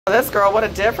This girl, what a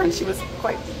difference. She was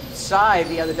quite shy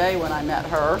the other day when I met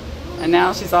her, and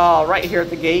now she's all right here at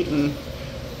the gate and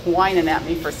whining at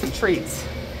me for some treats.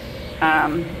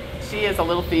 She is a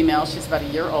little female. She's about a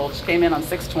year old. She came in on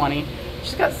 620.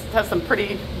 Has some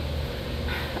pretty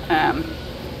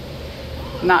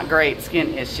not great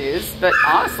skin issues, but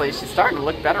honestly she's starting to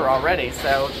look better already.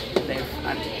 So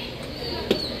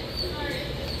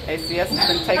ACS has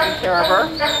been taking care of her.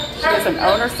 She is an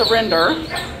owner surrender.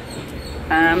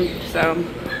 So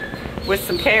with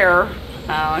some care,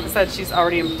 like I said, she's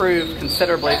already improved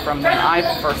considerably from when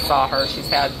I first saw her. She's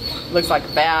had, looks like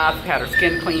a bath, had her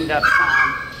skin cleaned up.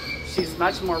 She's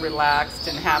much more relaxed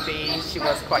and happy. She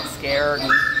was quite scared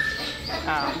and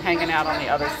hanging out on the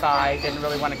other side, didn't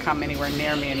really want to come anywhere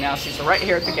near me, and now she's right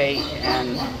here at the gate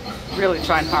and really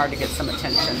trying hard to get some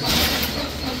attention.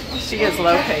 She is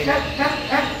located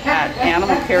at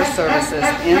Animal Care Services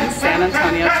in San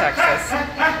Antonio,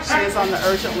 Texas. She is on the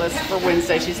urgent list for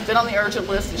Wednesday. She's been on the urgent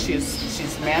list and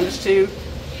she's managed to,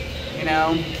 you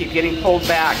know, keep getting pulled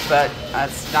back, but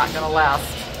it's not going to last.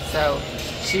 So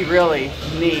she really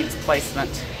needs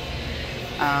placement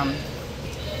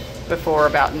before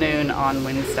about noon on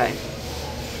Wednesday.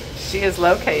 She is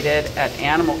located at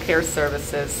Animal Care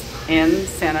Services in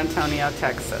San Antonio,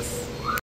 Texas.